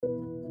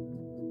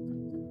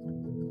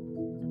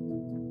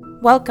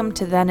Welcome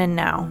to Then and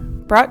Now,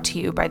 brought to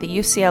you by the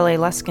UCLA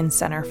Luskin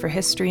Center for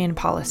History and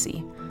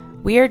Policy.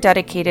 We are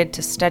dedicated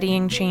to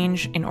studying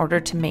change in order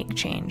to make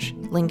change,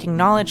 linking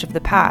knowledge of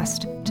the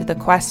past to the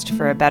quest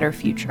for a better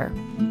future.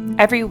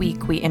 Every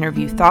week, we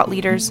interview thought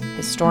leaders,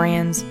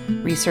 historians,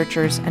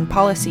 researchers, and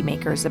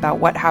policymakers about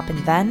what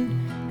happened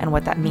then and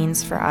what that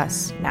means for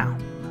us now.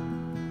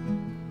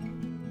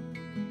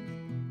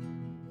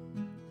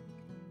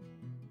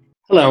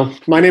 Hello,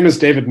 my name is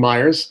David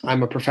Myers.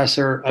 I'm a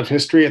professor of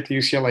history at the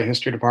UCLA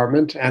History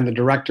Department and the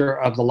director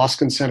of the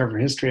Luskin Center for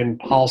History and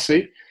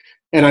Policy.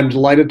 And I'm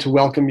delighted to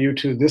welcome you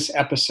to this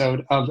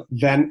episode of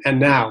Then and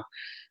Now.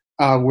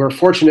 We're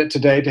fortunate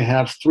today to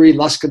have three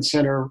Luskin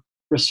Center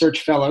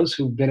research fellows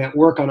who've been at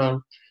work on a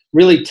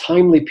really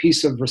timely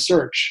piece of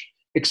research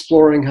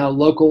exploring how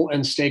local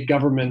and state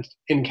government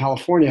in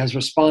California has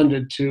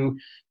responded to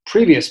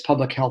previous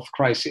public health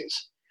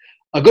crises.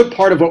 A good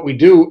part of what we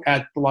do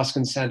at the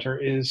Luskin Center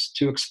is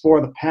to explore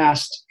the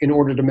past in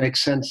order to make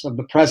sense of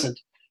the present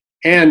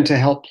and to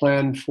help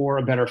plan for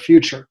a better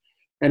future.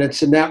 And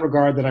it's in that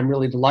regard that I'm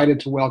really delighted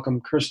to welcome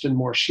Kirsten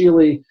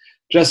Moore-Shealy,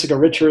 Jessica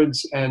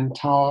Richards, and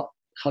Tal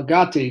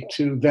Khalgati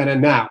to Then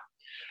and Now.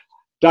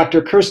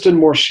 Dr. Kirsten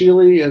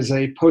Moore-Shealy is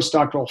a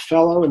postdoctoral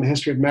fellow in the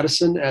history of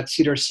medicine at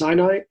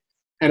Cedars-Sinai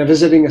and a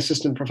visiting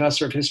assistant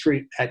professor of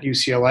history at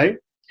UCLA.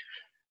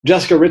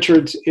 Jessica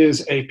Richards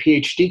is a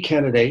PhD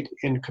candidate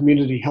in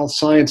community health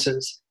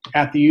sciences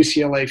at the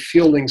UCLA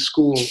Fielding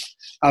School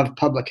of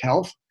Public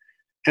Health.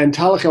 And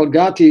Tal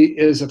Khalgati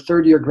is a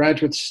third-year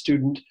graduate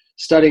student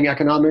studying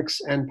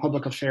economics and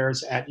public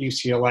affairs at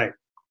UCLA.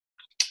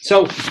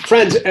 So,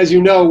 friends, as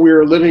you know,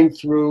 we're living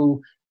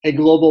through a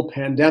global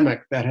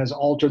pandemic that has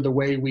altered the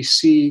way we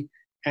see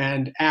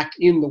and act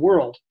in the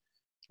world.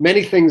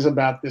 Many things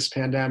about this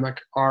pandemic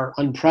are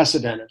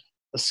unprecedented.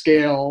 The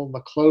scale, the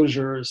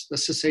closures, the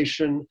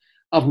cessation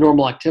of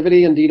normal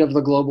activity, indeed of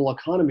the global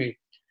economy.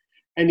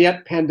 And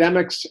yet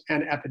pandemics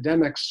and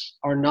epidemics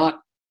are not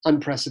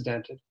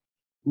unprecedented,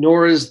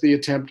 nor is the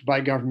attempt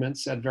by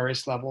governments at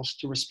various levels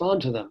to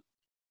respond to them.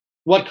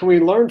 What can we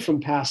learn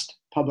from past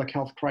public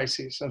health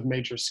crises of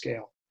major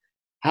scale?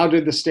 How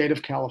did the state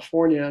of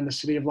California and the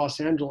city of Los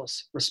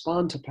Angeles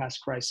respond to past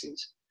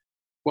crises?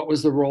 What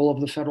was the role of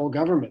the federal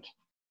government?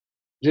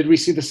 Did we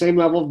see the same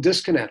level of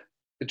disconnect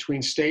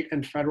between state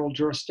and federal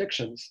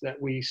jurisdictions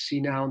that we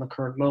see now in the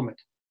current moment?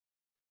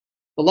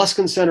 The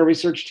Luskin Center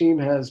research team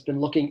has been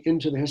looking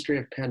into the history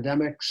of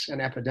pandemics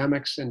and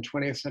epidemics in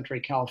 20th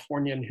century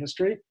Californian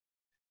history.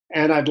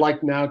 And I'd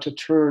like now to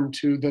turn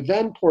to the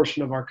then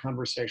portion of our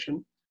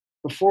conversation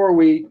before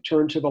we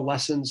turn to the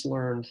lessons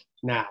learned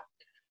now.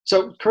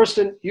 So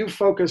Kirsten, you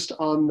focused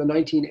on the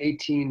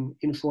 1918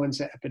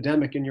 influenza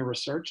epidemic in your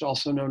research,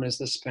 also known as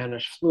the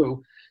Spanish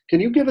flu. Can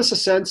you give us a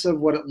sense of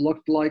what it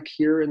looked like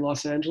here in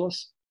Los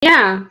Angeles?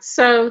 Yeah,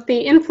 so the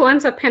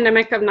influenza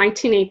pandemic of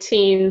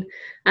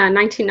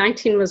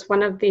 1919 was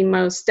one of the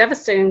most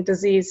devastating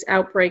disease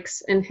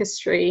outbreaks in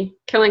history,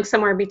 killing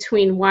somewhere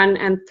between 1%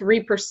 and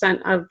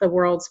 3% of the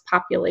world's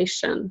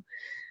population.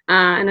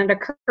 And it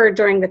occurred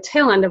during the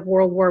tail end of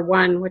World War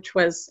I, which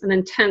was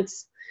a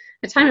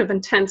time of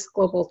intense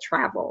global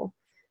travel.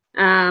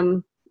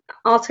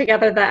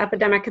 Altogether, the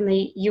epidemic in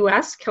the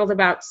US killed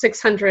about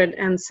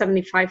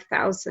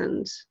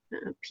 675,000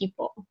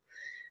 people.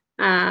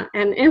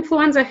 And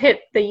influenza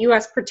hit the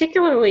US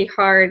particularly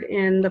hard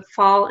in the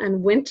fall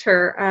and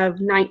winter of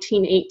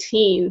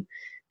 1918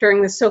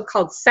 during the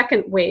so-called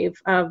second wave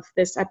of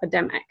this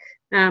epidemic.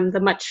 The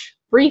much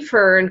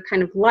briefer and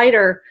kind of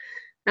lighter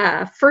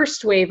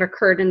first wave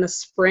occurred in the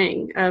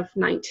spring of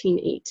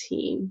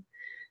 1918.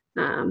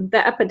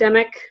 The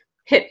epidemic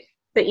hit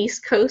the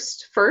East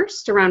Coast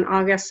first around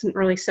August and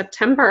early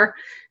September,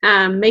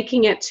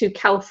 making it to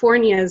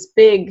California's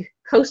big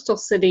coastal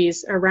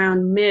cities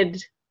around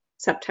mid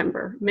to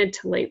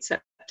late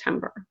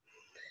September.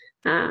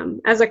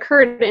 As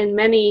occurred in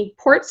many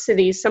port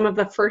cities, some of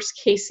the first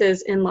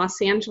cases in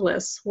Los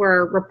Angeles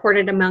were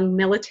reported among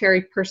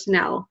military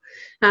personnel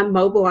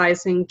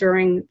mobilizing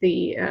during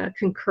the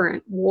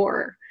concurrent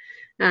war.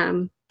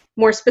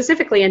 More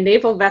specifically, a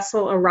naval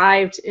vessel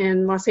arrived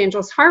in Los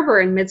Angeles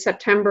Harbor in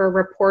mid-September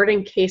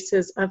reporting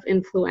cases of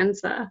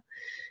influenza.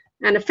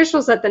 And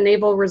officials at the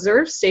Naval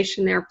Reserve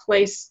Station there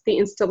placed the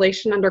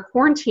installation under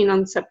quarantine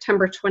on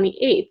September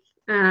 28th.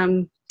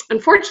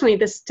 Unfortunately,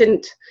 this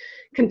didn't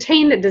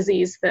contain the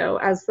disease, though,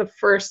 as the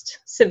first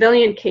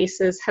civilian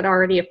cases had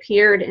already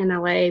appeared in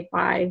LA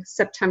by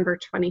September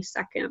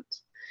 22nd.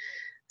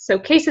 So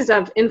cases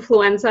of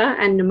influenza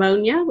and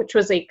pneumonia, which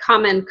was a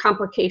common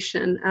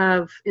complication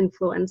of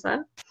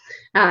influenza,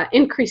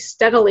 increased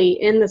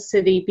steadily in the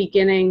city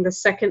beginning the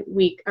second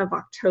week of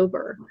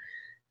October.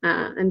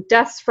 And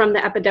deaths from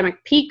the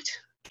epidemic peaked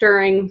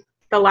during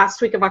the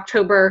last week of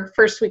October,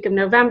 first week of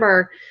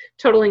November,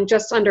 totaling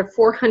just under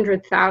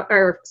 400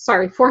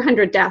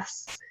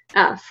 deaths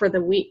for the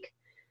week.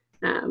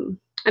 And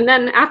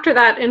then after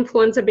that,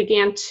 influenza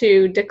began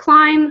to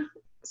decline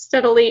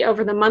steadily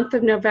over the month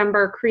of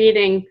November,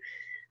 creating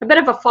a bit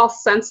of a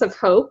false sense of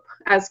hope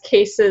as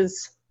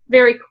cases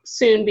very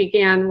soon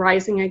began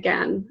rising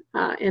again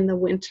in the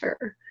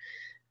winter.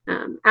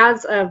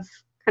 As of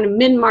kind of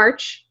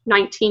mid-March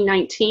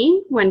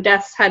 1919, when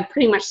deaths had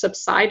pretty much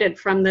subsided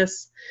from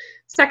this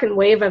second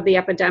wave of the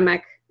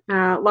epidemic,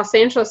 Los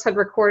Angeles had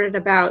recorded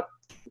about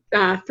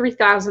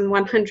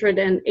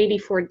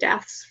 3,184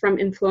 deaths from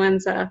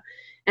influenza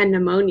and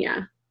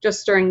pneumonia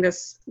just during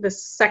this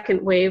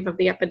second wave of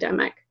the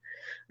epidemic,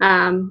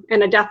 and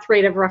a death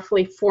rate of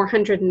roughly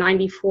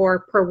 494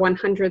 per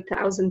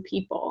 100,000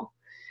 people.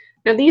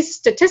 Now, these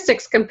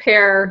statistics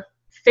compare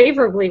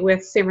favorably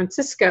with San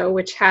Francisco,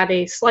 which had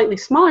a slightly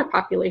smaller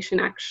population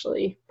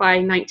actually by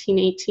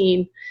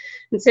 1918.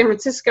 And San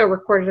Francisco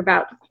recorded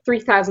about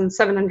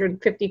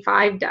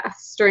 3,755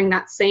 deaths during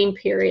that same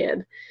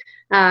period,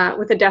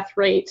 with a death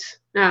rate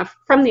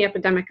from the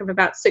epidemic of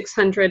about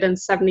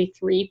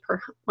 673 per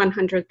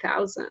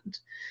 100,000.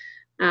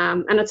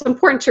 And it's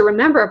important to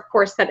remember, of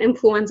course, that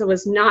influenza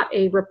was not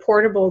a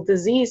reportable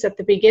disease at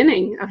the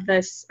beginning of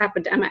this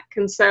epidemic.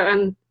 And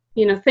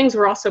things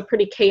were also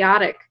pretty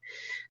chaotic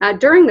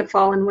during the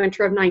fall and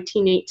winter of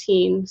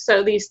 1918.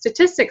 So these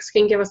statistics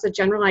can give us a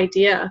general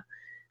idea,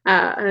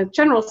 a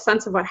general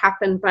sense of what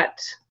happened, but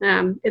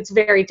it's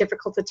very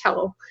difficult to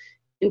tell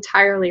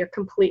entirely or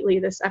completely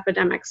this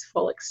epidemic's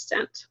full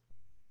extent.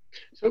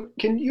 So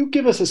can you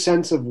give us a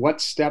sense of what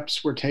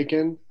steps were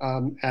taken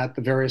at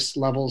the various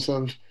levels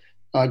of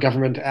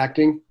government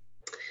acting?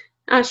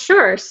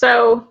 Sure.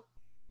 So,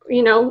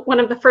 one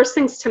of the first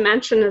things to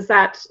mention is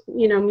that,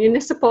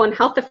 municipal and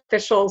health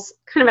officials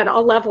kind of at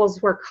all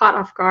levels were caught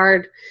off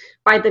guard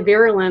by the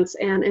virulence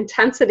and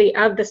intensity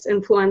of this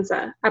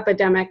influenza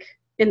epidemic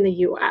in the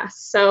U.S.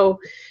 So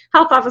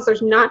health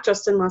officers, not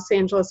just in Los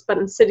Angeles, but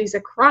in cities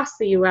across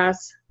the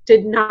U.S.,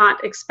 did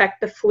not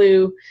expect the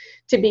flu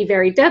to be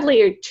very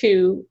deadly or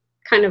to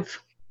kind of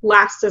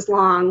last as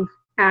long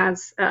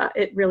as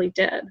it really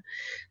did.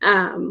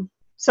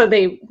 So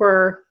they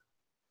were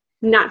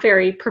not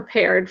very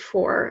prepared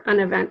for an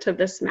event of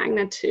this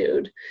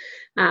magnitude.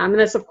 And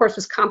this, of course,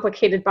 was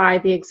complicated by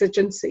the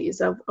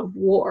exigencies of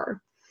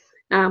war,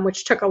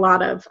 which took a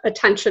lot of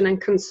attention and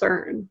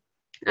concern.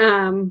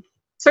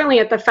 Certainly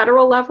at the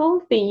federal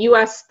level, the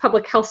U.S.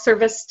 Public Health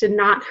Service did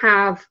not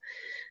have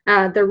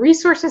the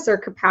resources or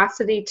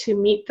capacity to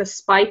meet the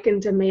spike in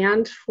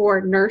demand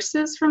for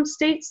nurses from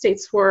states.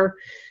 States were,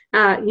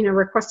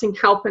 requesting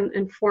help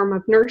in form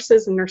of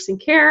nurses and nursing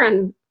care,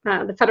 and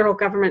the federal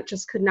government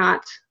just could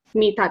not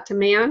meet that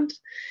demand.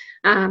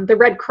 The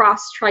Red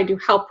Cross tried to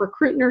help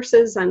recruit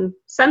nurses and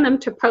send them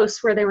to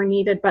posts where they were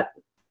needed, but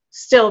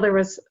still there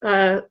was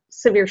a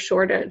severe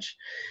shortage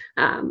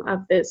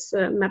of this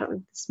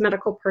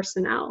medical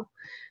personnel.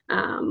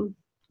 And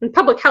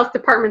public health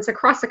departments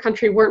across the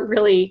country weren't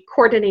really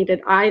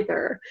coordinated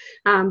either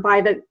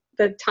by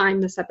the time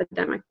this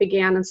epidemic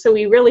began. And so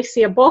we really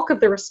see a bulk of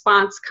the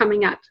response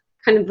coming at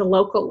kind of the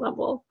local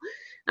level,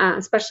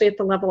 especially at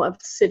the level of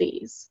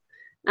cities.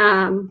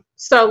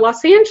 So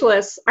Los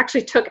Angeles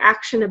actually took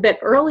action a bit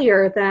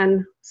earlier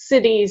than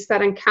cities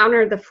that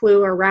encountered the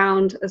flu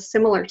around a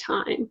similar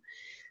time.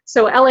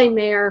 So LA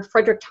Mayor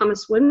Frederick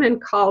Thomas Windman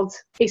called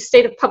a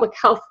state of public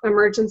health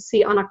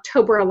emergency on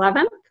October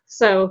 11th,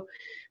 so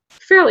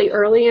fairly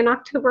early in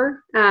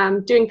October,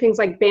 doing things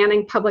like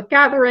banning public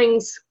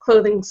gatherings,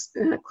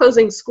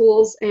 closing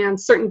schools and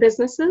certain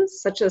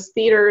businesses such as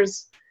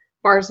theaters,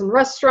 bars, and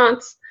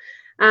restaurants.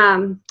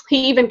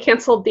 He even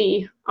canceled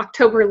the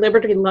October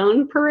Liberty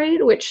Loan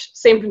Parade, which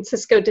San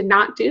Francisco did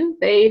not do.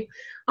 They,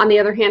 on the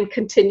other hand,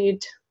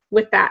 continued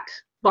with that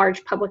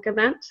large public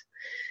event.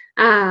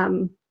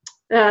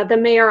 The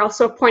mayor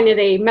also appointed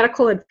a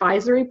medical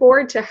advisory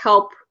board to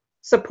help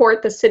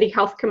support the city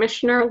health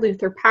commissioner,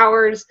 Luther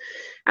Powers,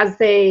 as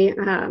they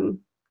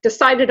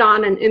decided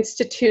on and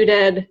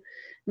instituted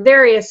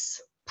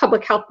various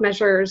public health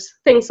measures,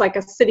 things like a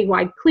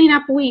citywide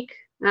cleanup week,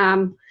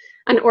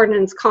 an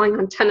ordinance calling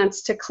on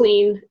tenants to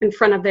clean in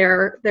front of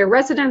their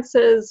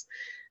residences,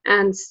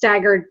 and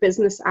staggered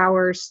business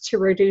hours to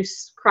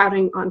reduce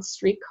crowding on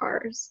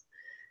streetcars.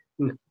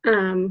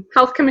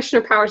 Health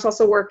Commissioner Powers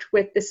also worked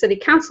with the City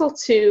Council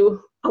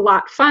to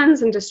allot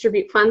funds and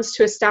distribute funds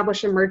to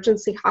establish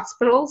emergency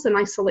hospitals and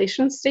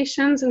isolation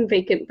stations in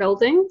vacant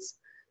buildings,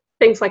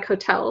 things like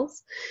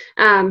hotels,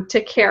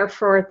 to care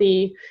for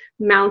the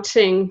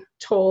mounting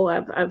toll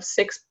of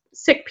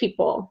sick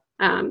people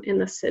in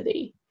the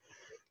city.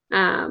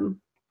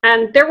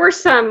 And there were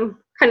some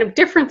kind of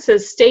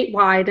differences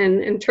statewide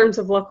in terms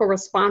of local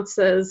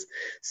responses.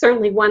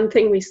 Certainly one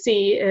thing we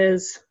see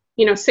is,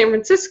 San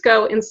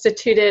Francisco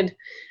instituted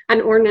an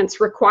ordinance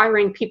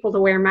requiring people to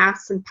wear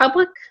masks in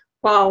public,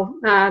 while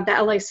the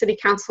LA City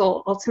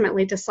Council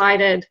ultimately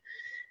decided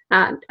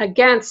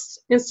against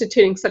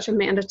instituting such a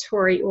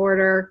mandatory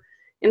order,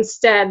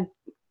 instead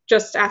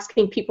just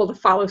asking people to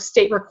follow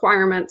state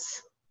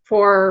requirements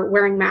for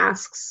wearing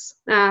masks,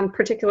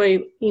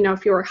 particularly,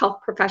 if you were a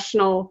health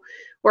professional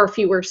or if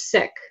you were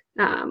sick.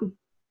 And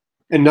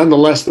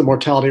nonetheless, the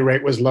mortality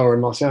rate was lower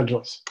in Los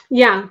Angeles.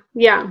 Yeah.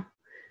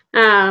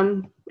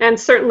 And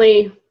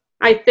certainly,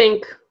 I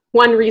think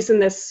one reason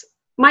this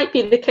might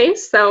be the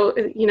case, though,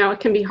 it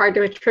can be hard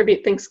to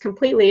attribute things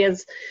completely,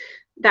 is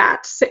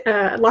that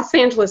Los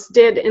Angeles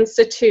did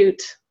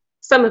institute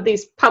some of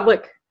these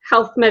public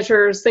health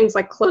measures, things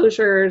like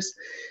closures,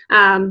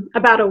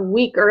 about a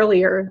week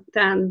earlier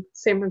than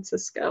San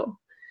Francisco.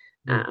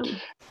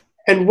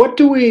 And what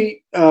do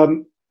we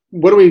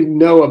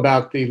know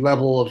about the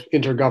level of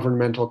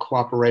intergovernmental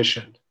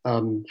cooperation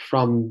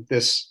from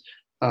this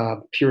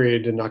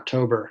period in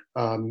October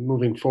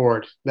moving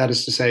forward? That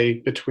is to say,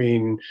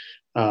 between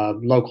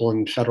local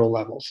and federal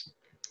levels.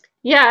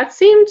 Yeah, it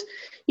seemed,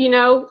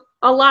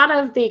 a lot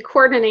of the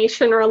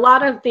coordination or a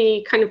lot of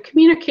the kind of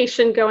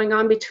communication going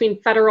on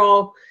between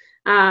federal,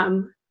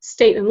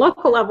 state, and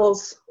local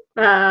levels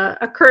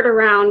occurred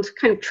around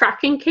kind of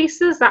tracking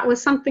cases. That was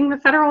something the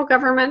federal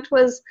government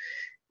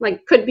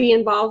could be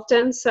involved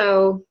in.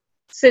 So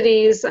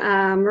cities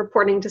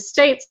reporting to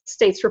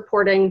states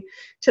reporting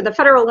to the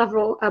federal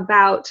level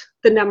about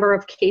the number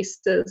of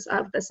cases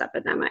of this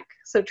epidemic.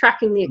 So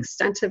tracking the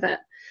extent of it.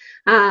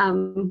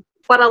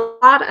 But a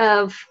lot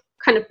of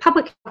kind of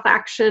public health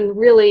action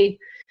really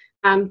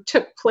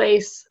took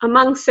place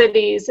among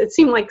cities. It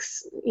seemed like,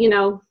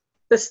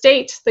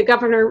 the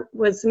governor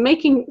was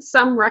making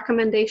some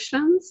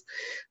recommendations,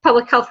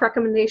 public health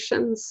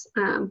recommendations,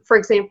 for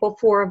example,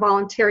 for a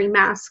voluntary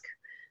mask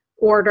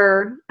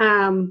order,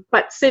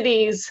 but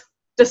cities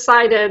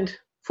decided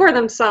for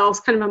themselves,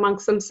 kind of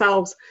amongst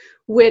themselves,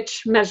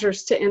 which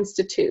measures to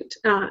institute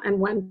and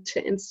when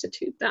to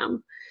institute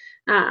them.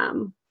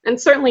 And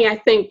certainly I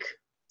think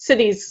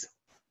cities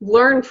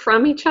learned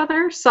from each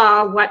other,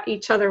 saw what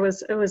each other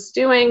was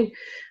doing,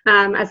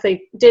 as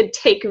they did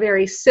take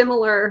very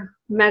similar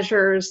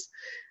measures.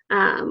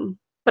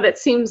 But it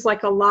seems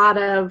like a lot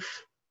of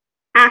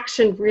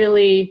action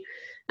really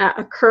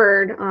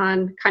occurred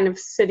on kind of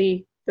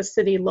the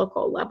city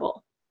local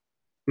level.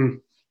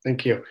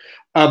 Thank you.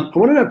 I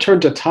wanted to turn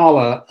to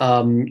Tala,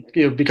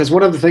 because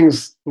one of the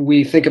things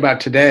we think about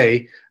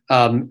today,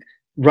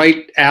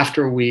 right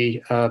after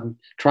we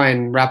try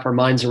and wrap our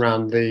minds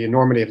around the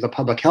enormity of the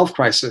public health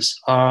crisis,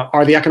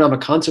 are the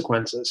economic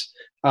consequences.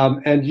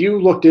 And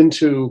you looked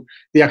into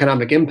the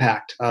economic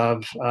impact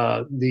of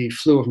the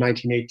flu of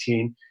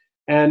 1918,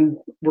 and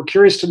we're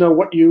curious to know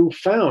what you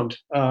found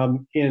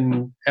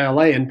in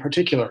LA in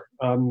particular.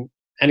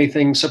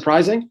 Anything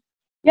surprising?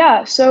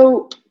 Yeah,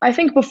 so I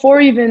think before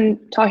even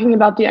talking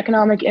about the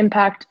economic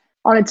impact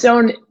on its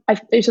own,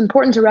 it's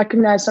important to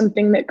recognize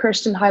something that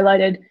Kirsten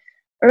highlighted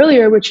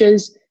earlier, which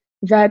is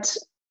that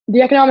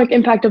the economic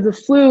impact of the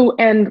flu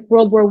and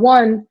World War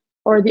I,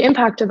 or the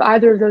impact of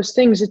either of those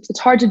things, it's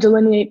hard to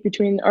delineate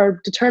between or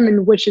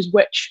determine which is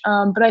which.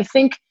 But I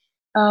think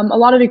a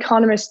lot of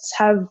economists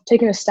have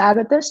taken a stab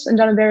at this and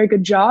done a very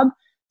good job.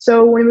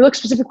 So when we look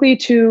specifically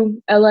to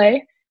LA,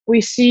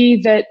 we see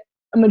that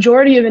a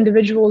majority of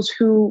individuals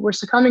who were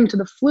succumbing to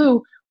the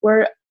flu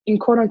were in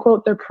quote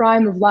unquote their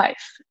prime of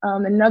life.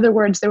 In other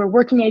words, they were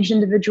working age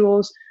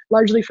individuals,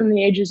 largely from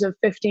the ages of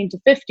 15 to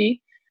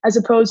 50, as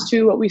opposed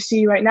to what we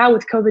see right now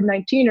with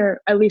COVID-19,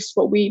 or at least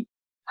what we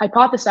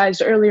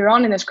hypothesized earlier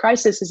on in this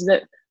crisis, is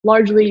that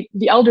largely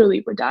the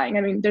elderly were dying.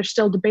 I mean, there's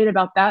still debate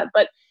about that,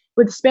 but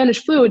with the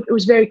Spanish flu, it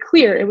was very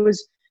clear. It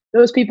was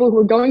those people who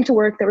were going to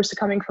work that were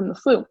succumbing from the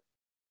flu.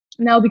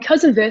 Now,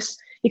 because of this,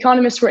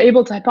 economists were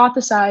able to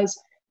hypothesize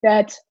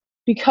that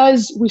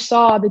because we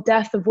saw the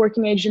death of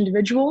working age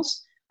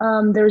individuals,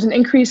 there was an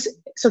increase,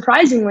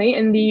 surprisingly,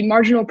 in the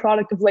marginal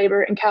product of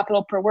labor and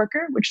capital per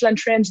worker, which then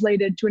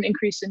translated to an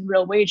increase in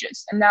real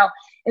wages. And now,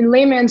 in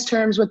layman's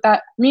terms, what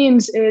that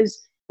means is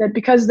that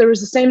because there was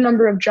the same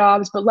number of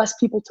jobs but less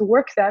people to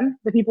work them,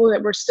 the people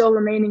that were still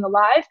remaining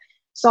alive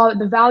saw that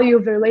the value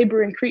of their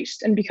labor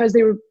increased. And because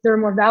they were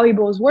more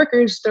valuable as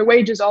workers, their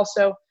wages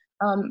also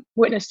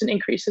witnessed an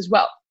increase as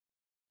well.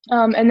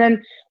 And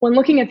then when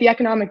looking at the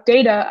economic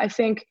data, I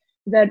think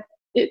that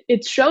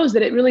it shows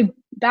that it really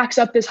backs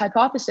up this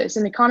hypothesis.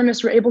 And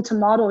economists were able to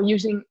model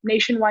using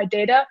nationwide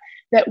data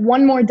that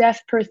one more death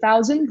per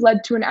 1,000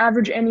 led to an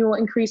average annual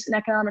increase in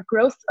economic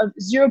growth of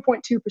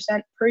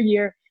 0.2% per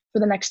year for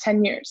the next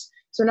 10 years.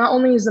 So not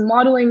only is the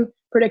modeling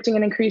predicting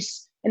an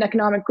increase in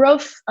economic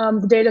growth,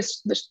 the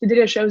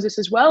data shows this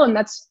as well, and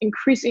that's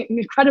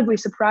incredibly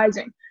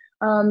surprising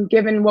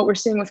given what we're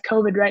seeing with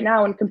COVID right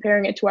now and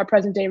comparing it to our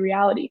present day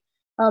reality.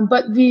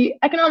 But the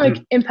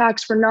economic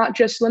impacts were not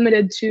just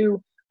limited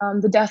to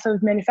the death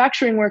of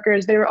manufacturing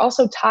workers, they were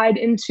also tied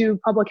into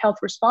public health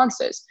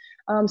responses.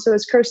 So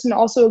as Kirsten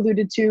also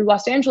alluded to,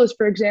 Los Angeles,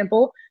 for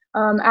example,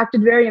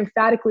 acted very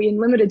emphatically and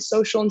limited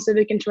social and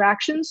civic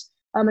interactions.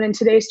 And in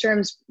today's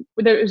terms,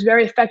 it was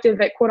very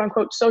effective at quote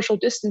unquote social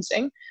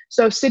distancing.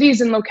 So cities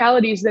and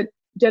localities that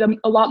did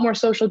a lot more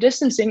social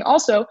distancing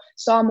also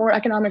saw more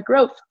economic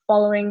growth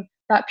following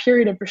that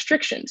period of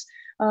restrictions.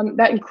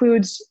 That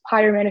includes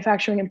higher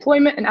manufacturing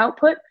employment and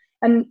output.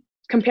 And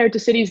compared to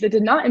cities that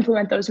did not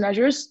implement those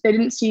measures, they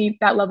didn't see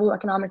that level of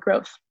economic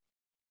growth.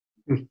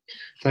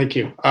 Thank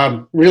you.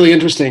 Really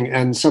interesting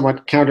and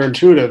somewhat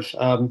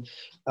counterintuitive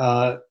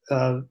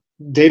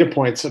data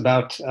points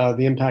about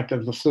the impact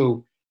of the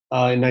flu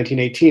in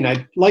 1918.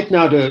 I'd like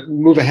now to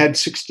move ahead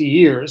 60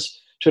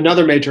 years to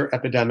another major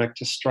epidemic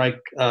to strike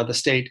the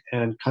state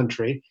and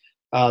country,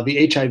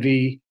 the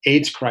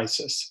HIV/AIDS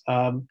crisis.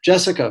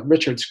 Jessica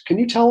Richards, can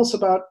you tell us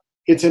about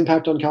its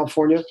impact on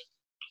California?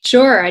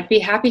 Sure, I'd be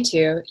happy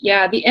to.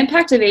 Yeah, the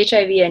impact of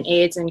HIV and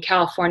AIDS in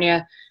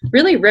California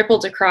really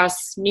rippled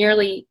across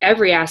nearly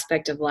every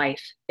aspect of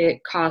life.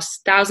 It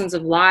cost thousands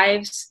of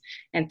lives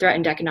and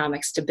threatened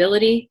economic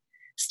stability.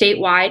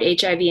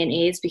 Statewide, HIV and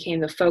AIDS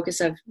became the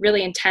focus of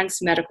really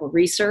intense medical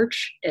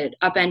research. It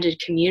upended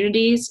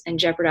communities and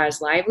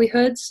jeopardized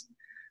livelihoods.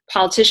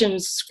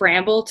 Politicians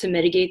scrambled to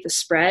mitigate the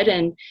spread,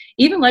 and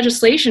even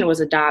legislation was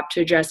adopted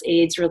to address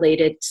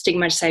AIDS-related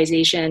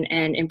stigmatization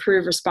and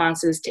improve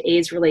responses to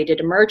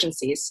AIDS-related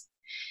emergencies.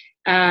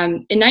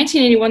 In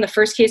 1981, the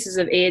first cases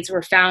of AIDS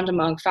were found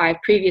among 5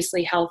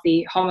 previously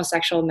healthy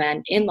homosexual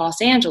men in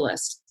Los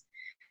Angeles.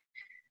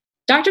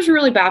 Doctors were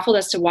really baffled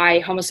as to why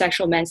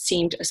homosexual men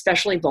seemed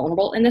especially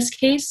vulnerable in this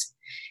case.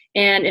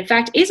 And in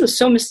fact, AIDS was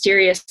so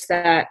mysterious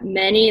that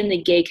many in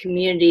the gay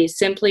community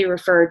simply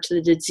referred to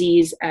the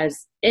disease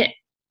as it.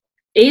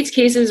 AIDS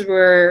cases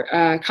were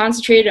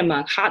concentrated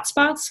among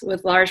hotspots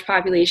with large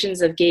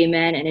populations of gay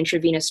men and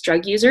intravenous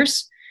drug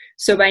users.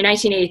 So by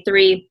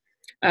 1983,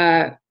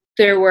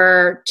 there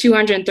were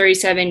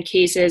 237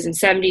 cases and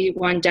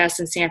 71 deaths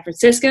in San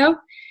Francisco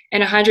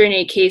and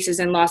 108 cases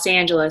in Los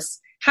Angeles,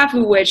 half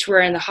of which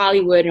were in the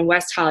Hollywood and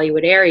West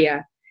Hollywood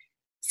area.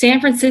 San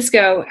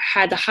Francisco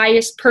had the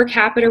highest per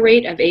capita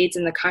rate of AIDS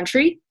in the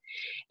country.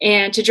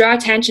 And to draw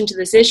attention to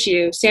this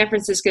issue, San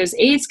Francisco's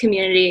AIDS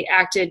community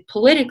acted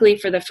politically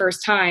for the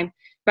first time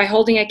by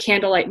holding a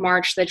candlelight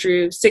march that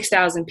drew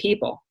 6,000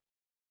 people.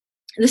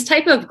 This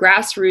type of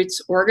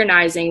grassroots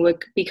organizing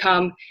would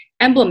become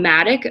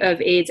emblematic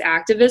of AIDS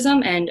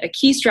activism and a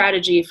key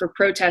strategy for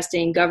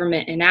protesting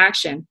government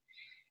inaction.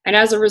 And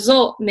as a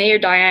result, Mayor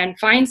Dianne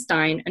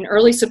Feinstein, an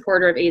early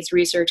supporter of AIDS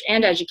research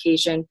and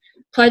education,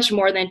 pledged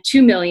more than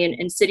 $2 million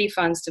in city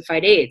funds to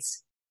fight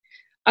AIDS.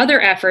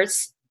 Other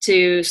efforts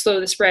to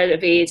slow the spread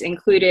of AIDS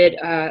included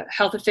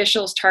health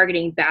officials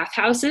targeting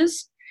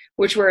bathhouses,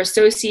 which were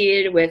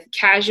associated with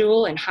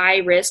casual and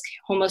high-risk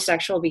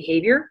homosexual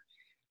behavior.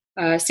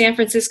 San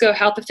Francisco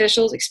health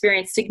officials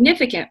experienced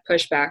significant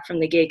pushback from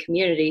the gay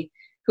community,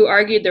 who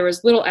argued there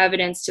was little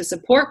evidence to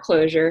support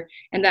closure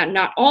and that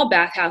not all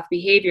bathhouse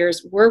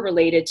behaviors were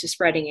related to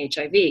spreading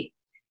HIV.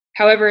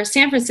 However,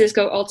 San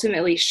Francisco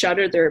ultimately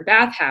shuttered their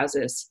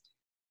bathhouses.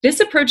 This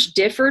approach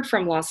differed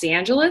from Los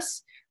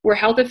Angeles, where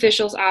health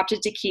officials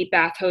opted to keep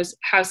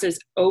bathhouses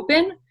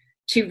open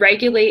to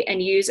regulate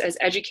and use as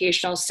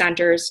educational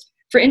centers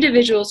for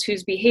individuals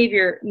whose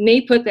behavior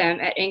may put them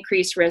at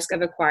increased risk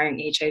of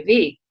acquiring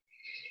HIV.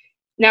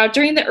 Now,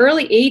 during the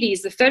early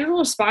 80s, the federal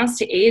response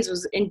to AIDS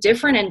was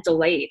indifferent and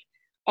delayed.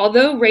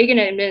 Although Reagan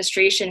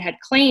administration had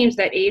claimed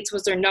that AIDS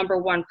was their number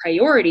one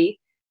priority,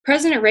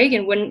 President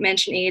Reagan wouldn't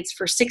mention AIDS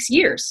for 6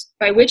 years,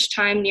 by which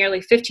time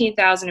nearly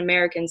 15,000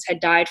 Americans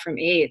had died from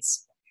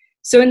AIDS.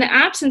 So in the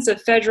absence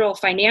of federal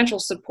financial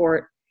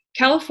support,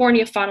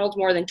 California funneled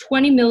more than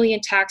 20 million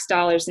tax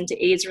dollars into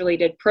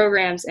AIDS-related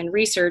programs and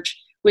research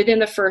within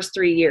the first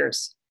 3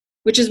 years,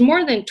 which is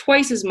more than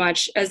twice as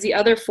much as the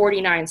other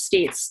 49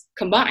 states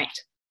combined.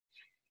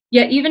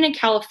 Yet even in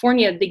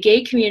California, the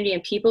gay community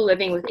and people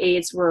living with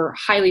AIDS were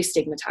highly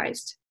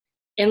stigmatized.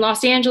 In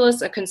Los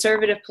Angeles, a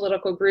conservative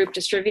political group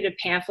distributed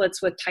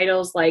pamphlets with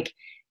titles like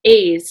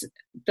AIDS,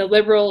 the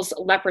liberals'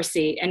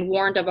 leprosy, and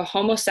warned of a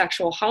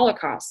homosexual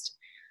holocaust.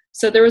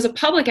 So there was a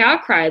public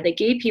outcry that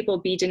gay people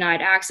be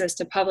denied access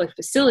to public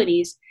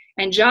facilities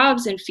and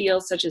jobs in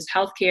fields such as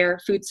healthcare,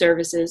 food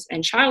services,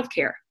 and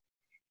childcare.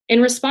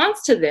 In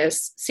response to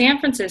this, San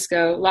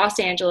Francisco, Los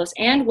Angeles,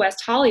 and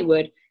West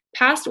Hollywood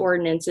passed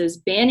ordinances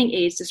banning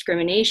AIDS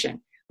discrimination,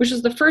 which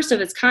was the first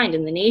of its kind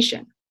in the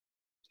nation.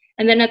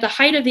 And then at the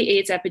height of the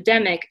AIDS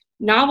epidemic,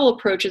 novel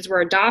approaches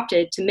were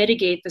adopted to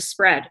mitigate the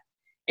spread.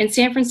 In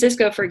San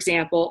Francisco, for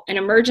example, an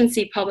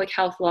emergency public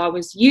health law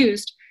was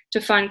used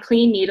to fund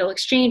clean needle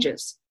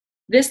exchanges.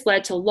 This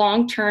led to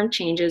long-term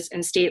changes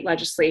in state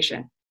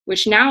legislation,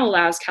 which now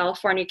allows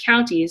California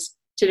counties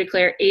to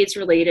declare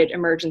AIDS-related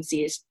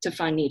emergencies to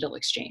fund needle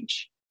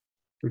exchange.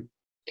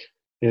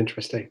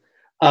 Interesting.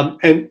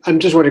 And I'm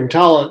just wondering,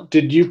 Tala,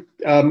 did you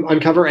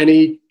uncover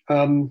any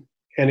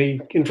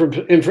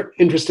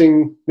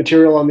interesting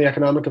material on the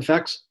economic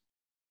effects?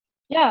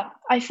 Yeah,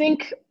 I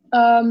think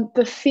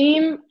the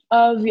theme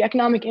of the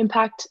economic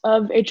impact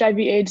of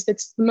HIV/AIDS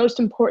that's the most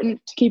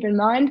important to keep in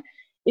mind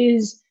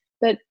is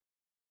that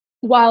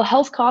while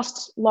health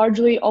costs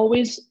largely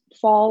always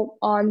fall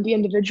on the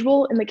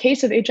individual, in the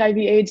case of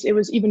HIV/AIDS, it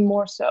was even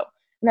more so.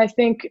 And I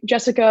think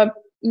Jessica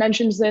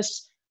mentions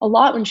this a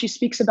lot when she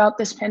speaks about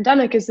this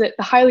pandemic, is that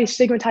the highly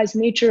stigmatized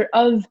nature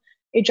of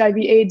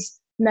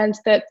HIV/AIDS meant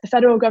that the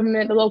federal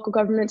government, the local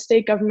government,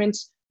 state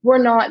governments were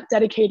not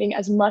dedicating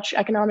as much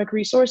economic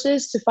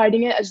resources to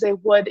fighting it as they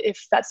would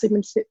if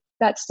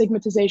that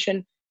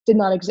stigmatization did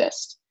not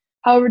exist.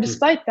 However,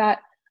 despite that,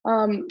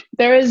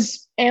 there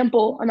is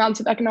ample amounts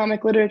of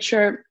economic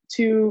literature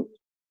to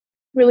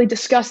really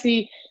discuss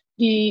the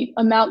the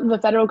amount the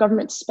federal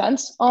government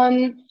spent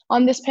on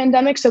this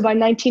pandemic. So by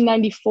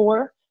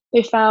 1994,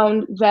 they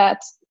found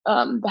that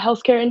the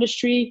healthcare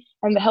industry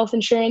and the health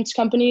insurance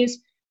companies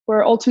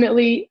were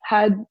ultimately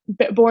had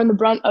borne the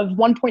brunt of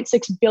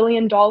 $1.6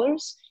 billion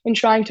in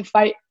trying to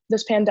fight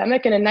this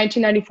pandemic. And in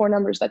 1994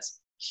 numbers, that's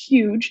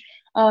huge.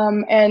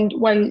 And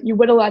when you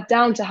whittle that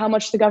down to how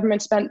much the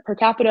government spent per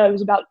capita, it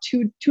was about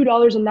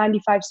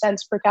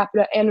 $2.95 per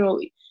capita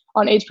annually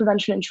on AIDS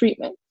prevention and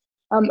treatment.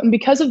 And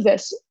because of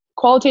this,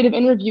 qualitative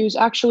interviews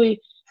actually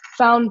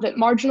found that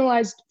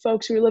marginalized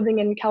folks who were living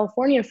in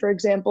California, for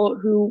example,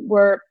 who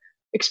were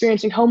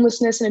experiencing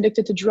homelessness and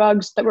addicted to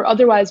drugs that were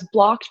otherwise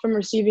blocked from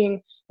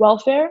receiving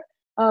welfare,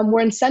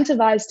 were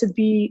incentivized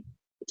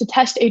to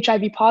test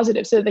HIV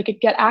positive so that they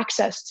could get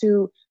access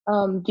to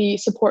the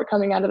support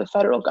coming out of the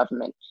federal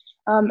government.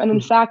 And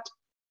in fact,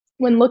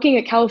 when looking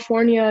at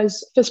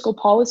California's fiscal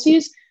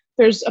policies,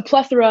 there's a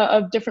plethora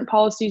of different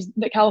policies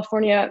that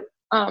California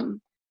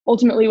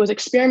ultimately was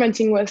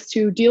experimenting with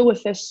to deal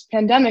with this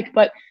pandemic.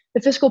 But the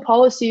fiscal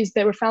policies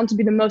that were found to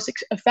be the most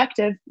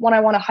effective, one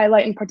I want to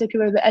highlight in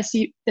particular,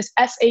 this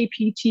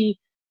SAPT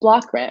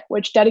block grant,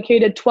 which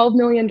dedicated $12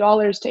 million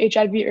to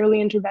HIV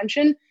early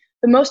intervention.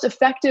 The most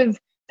effective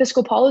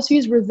fiscal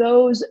policies were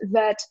those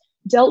that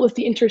dealt with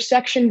the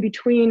intersection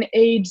between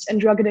AIDS and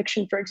drug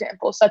addiction, for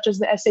example, such as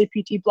the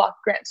SAPT block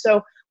grant.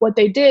 So what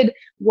they did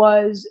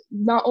was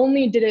not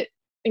only did it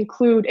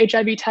include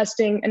HIV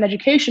testing and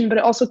education, but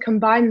it also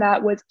combined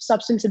that with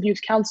substance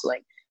abuse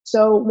counseling.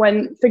 So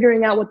when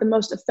figuring out what the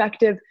most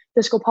effective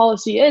fiscal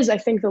policy is, I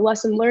think the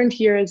lesson learned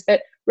here is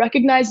that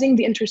recognizing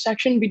the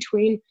intersection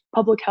between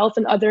public health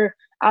and other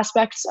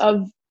aspects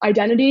of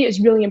identity is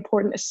really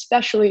important,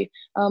 especially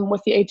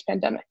with the AIDS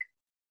pandemic.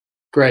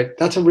 Great.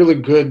 That's a really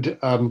good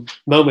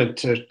moment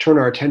to turn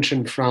our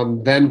attention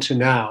from then to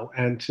now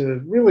and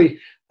to really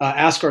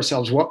ask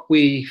ourselves what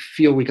we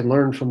feel we can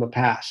learn from the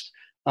past.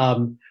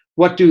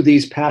 What do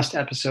these past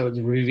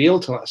episodes reveal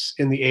to us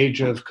in the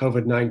age of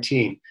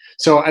COVID-19?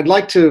 So I'd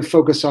like to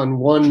focus on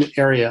one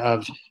area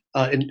of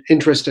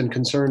interest and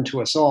concern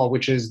to us all,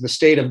 which is the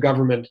state of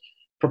government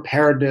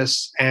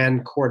preparedness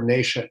and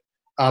coordination,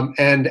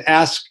 and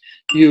ask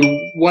you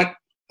what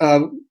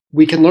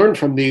we can learn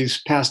from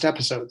these past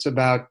episodes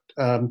about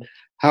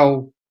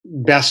how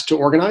best to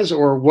organize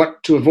or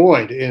what to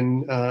avoid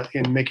in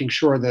making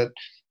sure that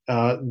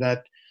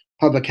that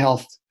public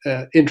health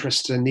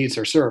interests and needs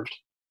are served.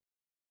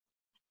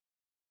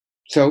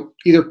 So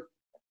either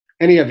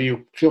any of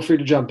you, feel free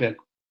to jump in.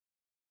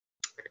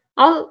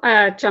 I'll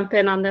jump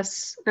in on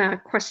this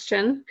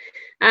question.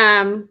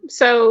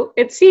 So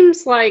it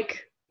seems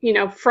like,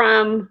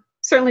 from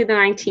certainly the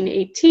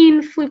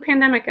 1918 flu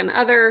pandemic and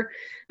other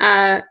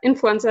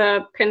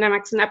influenza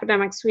pandemics and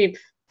epidemics we've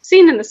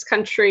seen in this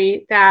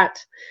country, that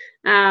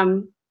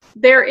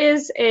there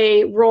is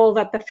a role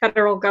that the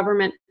federal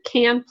government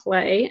can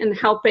play in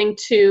helping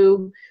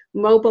to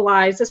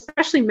mobilize,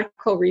 especially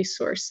medical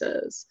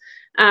resources.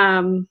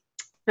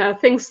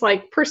 Things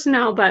like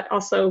personnel, but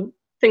also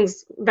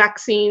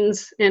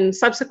vaccines in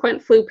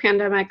subsequent flu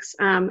pandemics,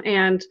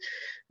 and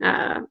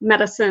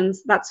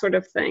medicines, that sort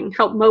of thing.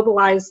 Help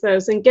mobilize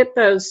those and get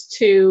those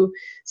to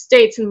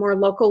states and more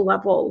local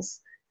levels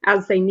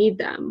as they need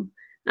them.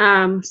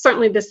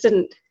 Certainly this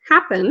didn't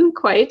happen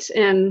quite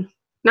in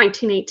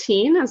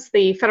 1918, as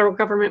the federal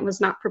government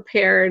was not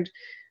prepared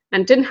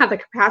and didn't have the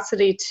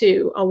capacity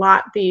to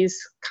allot these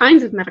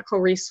kinds of medical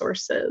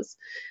resources.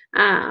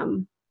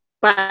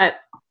 But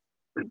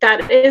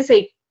that is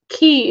a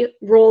key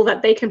role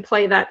that they can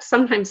play that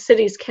sometimes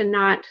cities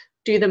cannot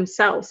do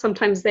themselves.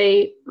 Sometimes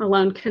they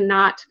alone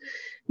cannot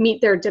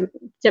meet their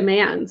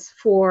demands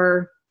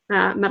for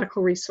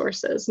medical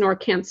resources, nor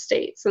can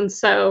states. And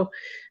so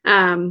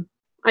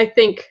I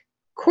think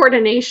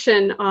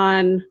coordination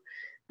on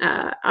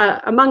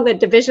among the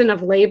division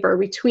of labor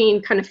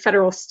between kind of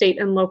federal, state,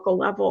 and local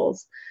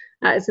levels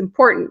is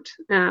important,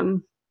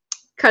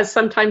 because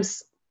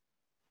sometimes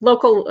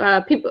local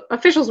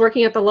officials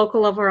working at the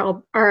local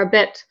level are a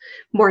bit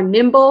more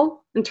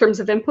nimble in terms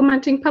of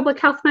implementing public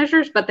health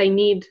measures, but they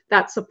need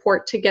that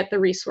support to get the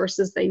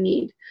resources they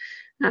need,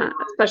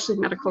 especially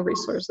medical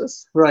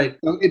resources. Right.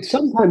 It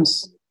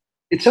sometimes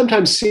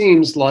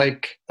seems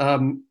like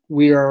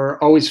we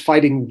are always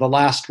fighting the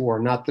last war,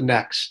 not the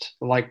next,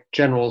 like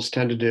generals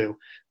tend to do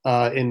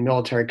in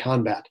military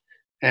combat.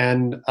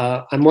 And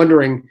I'm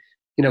wondering,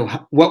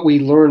 what we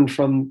learned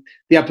from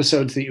the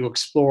episodes that you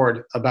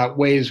explored about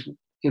ways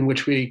in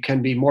which we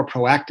can be more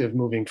proactive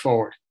moving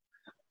forward.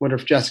 Wonder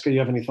if, Jessica, you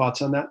have any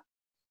thoughts on that?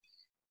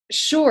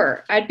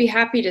 Sure, I'd be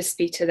happy to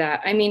speak to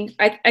that. I mean,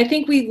 I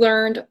think we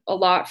learned a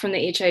lot from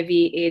the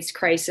HIV/AIDS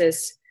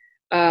crisis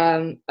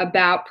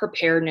about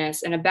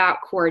preparedness and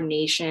about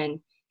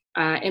coordination.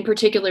 In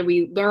particular,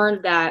 we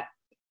learned that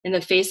in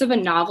the face of a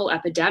novel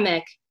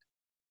epidemic,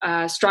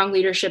 strong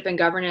leadership and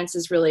governance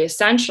is really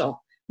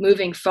essential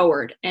moving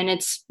forward. And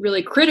it's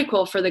really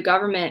critical for the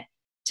government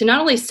to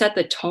not only set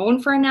the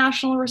tone for a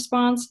national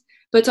response,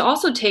 but to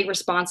also take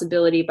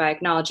responsibility by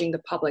acknowledging the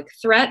public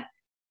threat,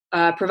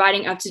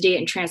 providing up-to-date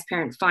and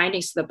transparent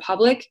findings to the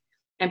public,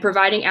 and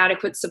providing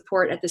adequate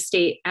support at the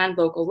state and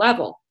local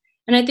level.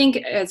 And I think,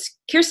 as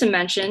Kirsten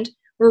mentioned,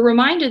 we're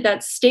reminded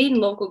that state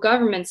and local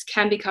governments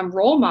can become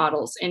role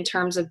models in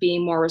terms of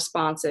being more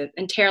responsive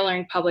and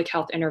tailoring public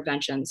health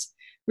interventions.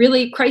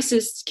 Really,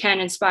 crisis can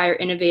inspire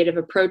innovative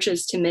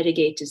approaches to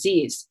mitigate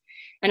disease.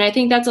 And I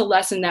think that's a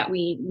lesson that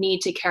we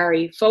need to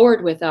carry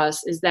forward with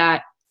us, is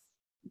that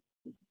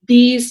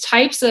these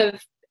types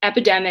of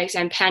epidemics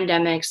and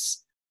pandemics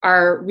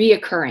are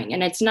reoccurring.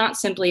 And it's not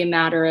simply a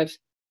matter of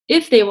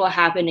if they will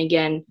happen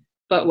again,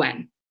 but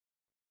when.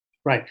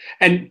 Right.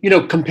 And,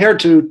 compared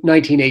to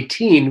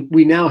 1918,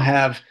 we now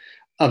have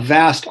a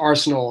vast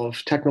arsenal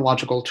of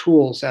technological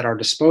tools at our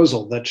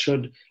disposal that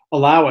should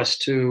allow us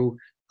to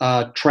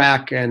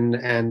track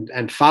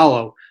and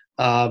follow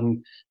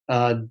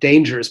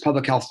dangers,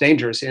 public health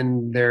dangers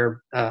in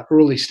their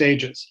early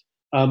stages.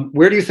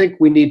 Where do you think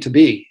we need to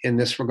be in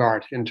this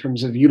regard in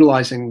terms of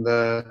utilizing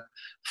the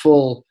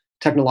full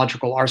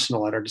technological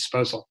arsenal at our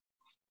disposal?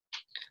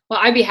 Well,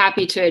 I'd be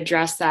happy to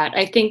address that.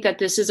 I think that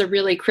this is a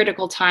really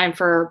critical time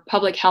for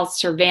public health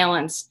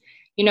surveillance.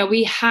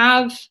 We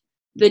have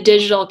the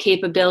digital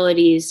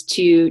capabilities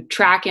to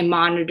track and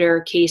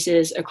monitor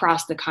cases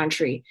across the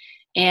country.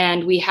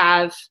 And we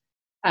have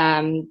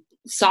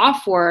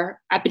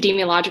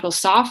epidemiological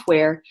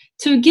software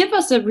to give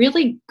us a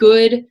really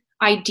good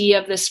idea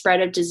of the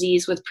spread of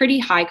disease with pretty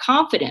high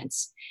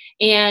confidence.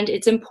 And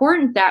it's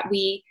important that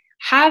we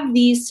have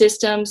these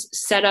systems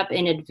set up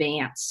in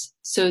advance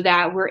so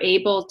that we're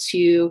able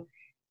to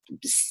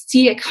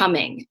see it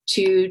coming,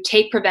 to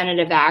take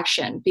preventative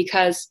action,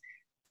 because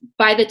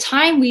by the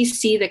time we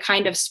see the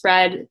kind of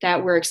spread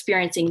that we're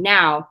experiencing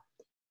now,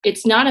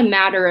 it's not a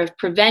matter of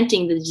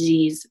preventing the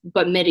disease,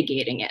 but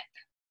mitigating it.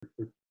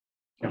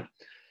 Yeah.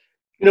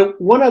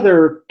 One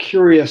other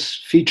curious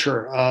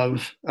feature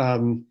of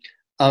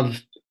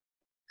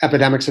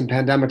epidemics and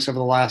pandemics over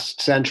the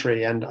last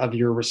century and of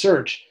your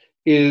research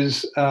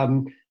is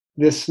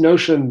this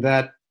notion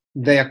that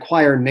they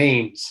acquire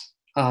names,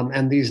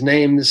 and these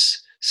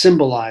names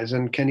symbolize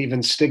and can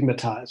even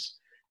stigmatize.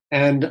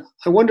 And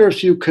I wonder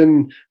if you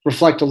can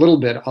reflect a little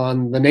bit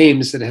on the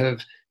names that have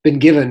been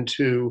given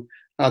to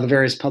the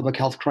various public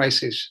health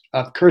crises.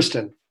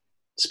 Kirsten,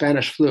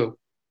 Spanish flu.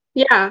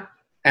 Yeah.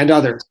 And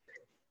others.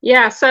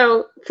 Yeah,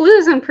 so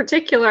flus in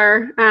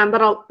particular,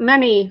 but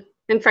many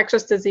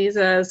infectious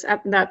diseases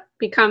that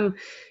become,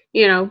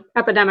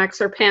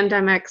 epidemics or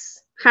pandemics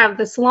have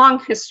this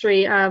long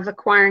history of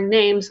acquiring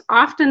names,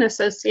 often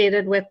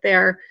associated with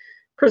their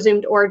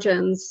presumed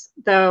origins,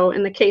 though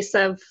in the case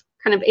of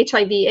kind of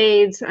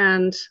HIV/AIDS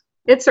and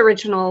its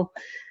original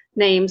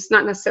names,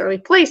 not necessarily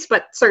place,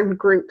 but certain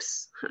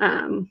groups,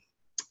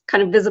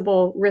 kind of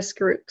visible risk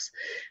groups.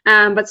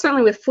 But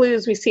certainly with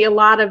flus, we see a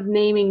lot of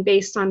naming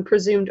based on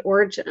presumed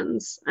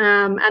origins.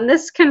 And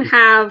this can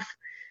have,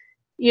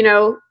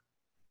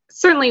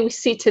 certainly we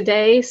see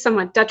today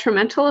somewhat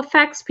detrimental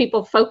effects,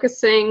 people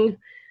focusing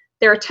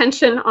their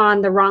attention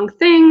on the wrong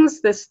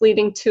things, this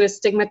leading to a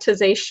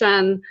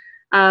stigmatization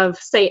of,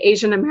 say,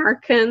 Asian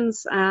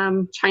Americans,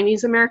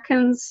 Chinese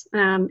Americans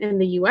in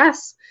the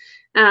US.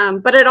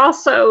 But it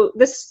also,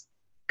 this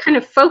kind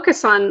of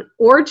focus on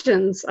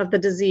origins of the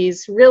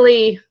disease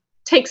really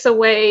takes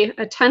away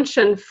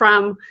attention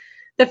from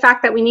the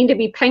fact that we need to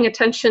be paying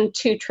attention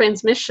to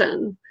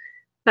transmission,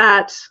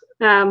 that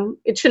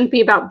it shouldn't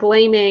be about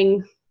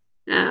blaming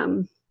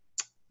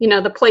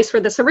the place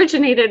where this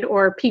originated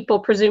or people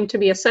presumed to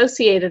be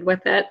associated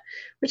with it,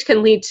 which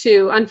can lead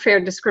to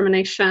unfair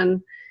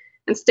discrimination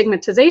and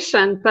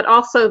stigmatization, but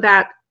also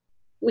that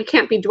we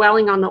can't be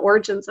dwelling on the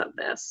origins of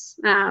this.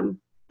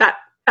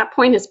 That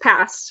point is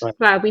past.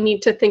 Right. We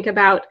need to think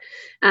about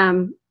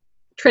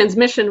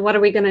transmission. What are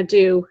we going to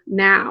do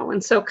now?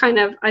 And so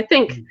I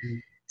think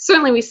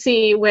certainly we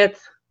see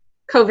with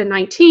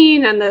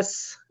COVID-19 and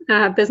this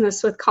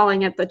business with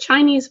calling it the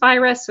Chinese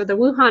virus or the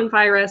Wuhan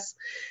virus,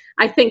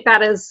 I think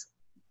that is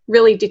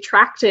really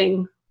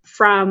detracting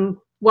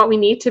from what we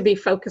need to be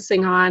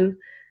focusing on,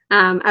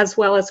 as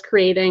well as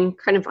creating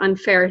kind of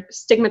unfair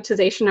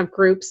stigmatization of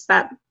groups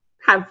that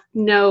have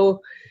no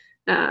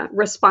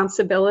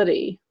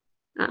responsibility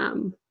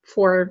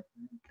for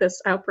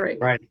this outbreak.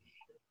 Right.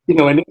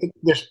 And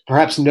there's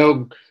perhaps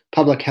no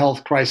public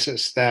health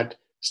crisis that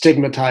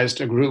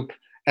stigmatized a group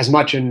as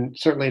much,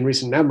 certainly in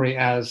recent memory,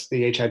 as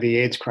the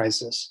HIV/AIDS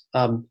crisis.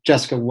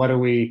 Jessica, what do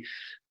we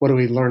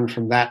learn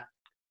from that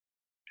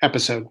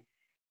episode?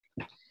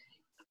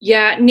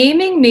 Yeah,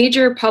 naming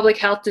major public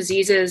health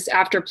diseases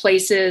after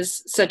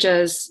places such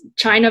as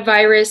China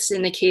virus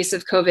in the case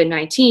of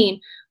COVID-19,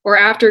 or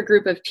after a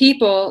group of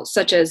people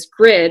such as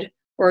GRID,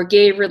 or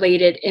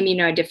gay-related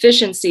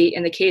immunodeficiency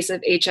in the case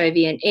of HIV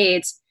and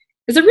AIDS,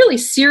 is a really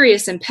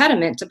serious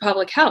impediment to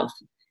public health.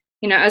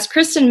 As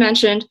Kristen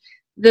mentioned,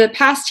 the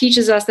past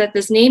teaches us that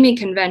this naming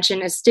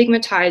convention is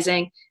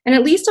stigmatizing and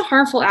it leads to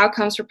harmful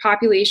outcomes for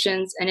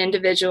populations and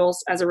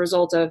individuals as a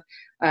result of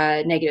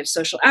negative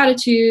social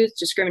attitudes,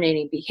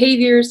 discriminating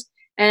behaviors,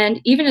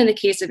 and even in the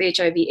case of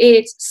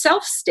HIV/AIDS,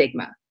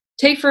 self-stigma.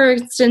 Take, for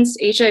instance,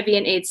 HIV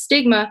and AIDS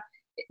stigma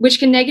which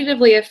can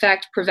negatively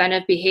affect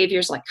preventive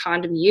behaviors like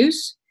condom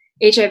use,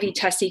 HIV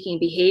test-seeking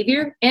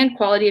behavior, and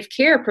quality of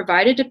care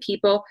provided to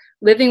people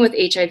living with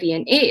HIV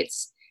and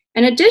AIDS.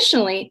 And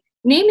additionally,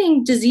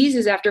 naming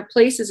diseases after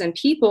places and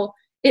people,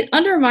 it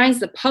undermines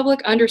the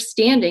public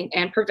understanding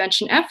and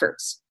prevention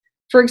efforts.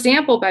 For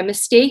example, by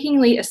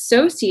mistakenly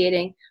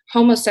associating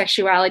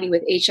homosexuality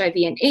with HIV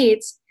and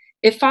AIDS,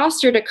 it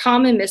fostered a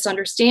common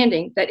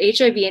misunderstanding that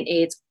HIV and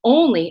AIDS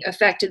only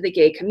affected the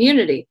gay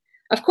community.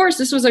 Of course,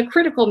 this was a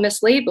critical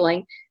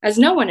mislabeling, as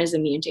no one is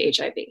immune to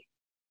HIV.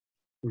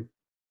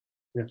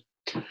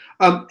 Yeah.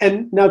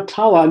 And now,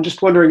 Tala, I'm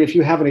just wondering if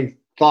you have any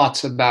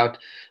thoughts about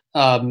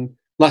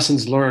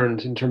lessons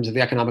learned in terms of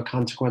the economic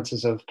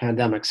consequences of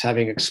pandemics,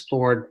 having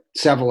explored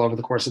several over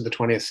the course of the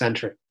 20th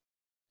century.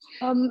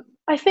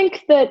 I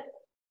think that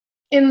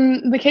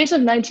in the case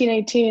of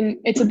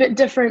 1918, it's a bit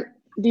different,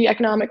 the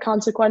economic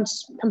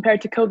consequence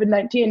compared to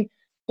COVID-19.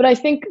 But I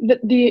think that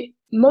the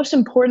most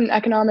important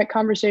economic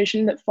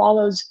conversation that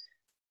follows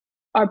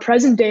our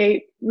present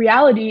day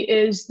reality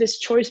is this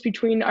choice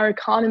between our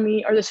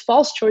economy, or this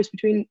false choice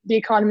between the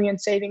economy and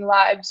saving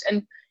lives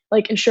and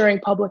like ensuring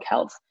public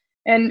health.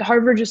 And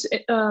Harvard just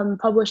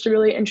published a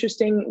really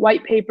interesting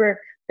white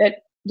paper that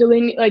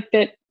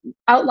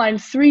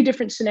outlined 3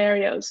 different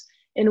scenarios,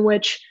 in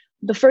which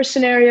the first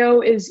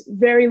scenario is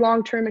very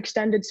long-term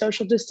extended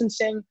social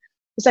distancing.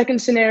 The second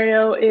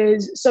scenario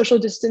is social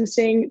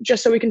distancing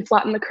just so we can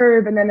flatten the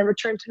curve and then a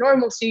return to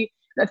normalcy.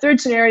 The third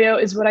scenario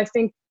is what I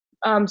think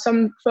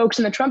some folks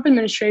in the Trump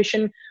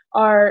administration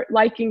are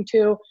liking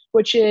to,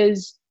 which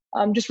is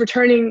just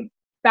returning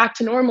back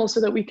to normal so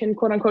that we can,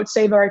 quote unquote,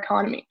 save our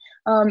economy.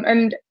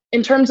 And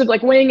in terms of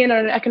like weighing in on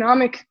an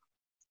economic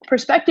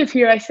perspective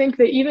here, I think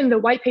that even the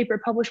white paper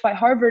published by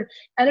Harvard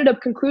ended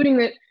up concluding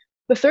that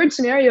the third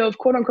scenario of,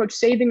 quote unquote,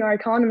 saving our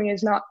economy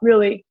is not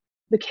really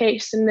the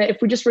case. And that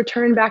if we just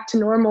return back to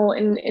normal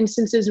in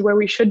instances where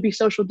we should be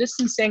social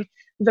distancing,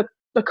 the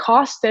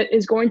cost that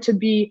is going to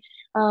be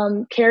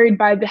carried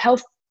by the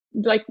health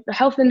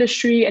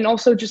industry, and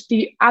also just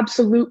the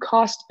absolute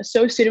cost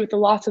associated with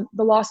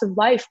the loss of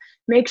life,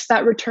 makes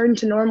that return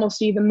to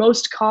normalcy the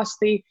most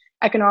costly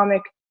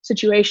economic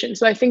situation.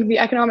 So I think the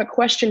economic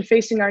question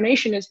facing our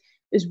nation is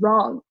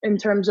wrong in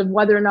terms of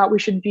whether or not we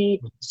should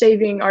be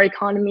saving our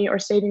economy or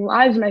saving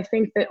lives. And I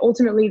think that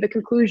ultimately the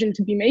conclusion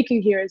to be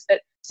making here is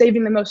that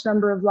saving the most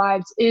number of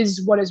lives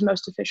is what is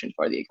most efficient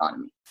for the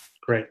economy.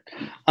 Great.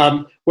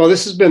 Well,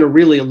 this has been a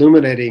really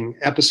illuminating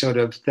episode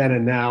of Then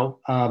and Now.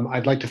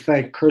 I'd like to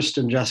thank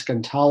Kirsten, Jessica,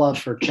 and Tala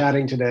for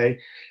chatting today,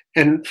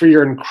 and for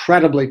your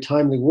incredibly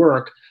timely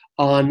work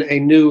on a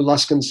new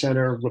Luskin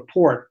Center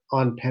report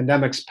on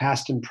pandemics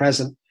past and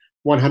present,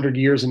 100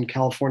 years in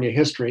California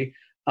history,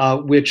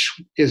 which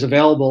is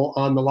available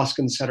on the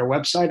Luskin Center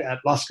website at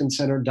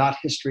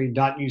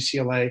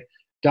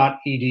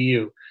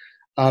luskincenter.history.ucla.edu.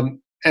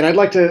 And I'd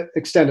like to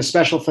extend a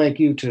special thank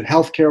you to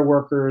healthcare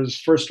workers,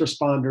 first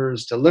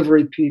responders,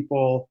 delivery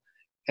people,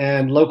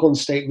 and local and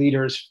state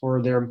leaders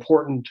for their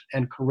important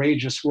and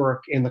courageous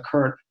work in the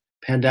current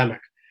pandemic.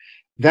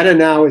 Then and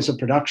Now is a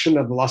production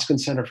of the Luskin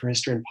Center for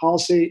History and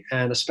Policy,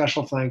 and a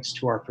special thanks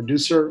to our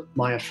producer,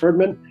 Maya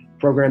Ferdman,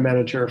 Program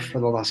Manager for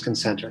the Luskin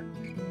Center.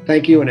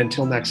 Thank you, and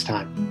until next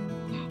time.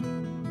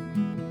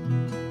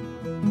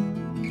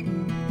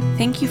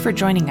 Thank you for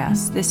joining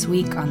us this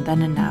week on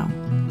Then and Now.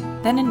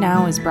 Then and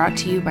Now is brought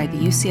to you by the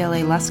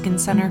UCLA Luskin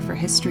Center for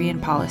History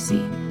and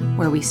Policy,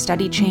 where we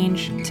study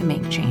change to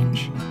make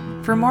change.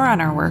 For more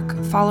on our work,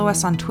 follow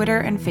us on Twitter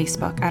and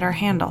Facebook at our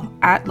handle,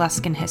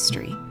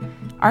 @LuskinHistory.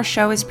 Our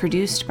show is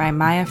produced by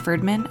Maya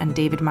Ferdman and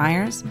David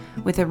Myers,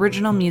 with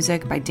original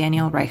music by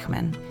Daniel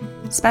Reichman.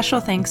 Special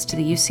thanks to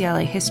the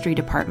UCLA History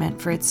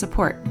Department for its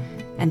support,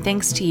 and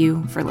thanks to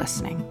you for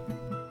listening.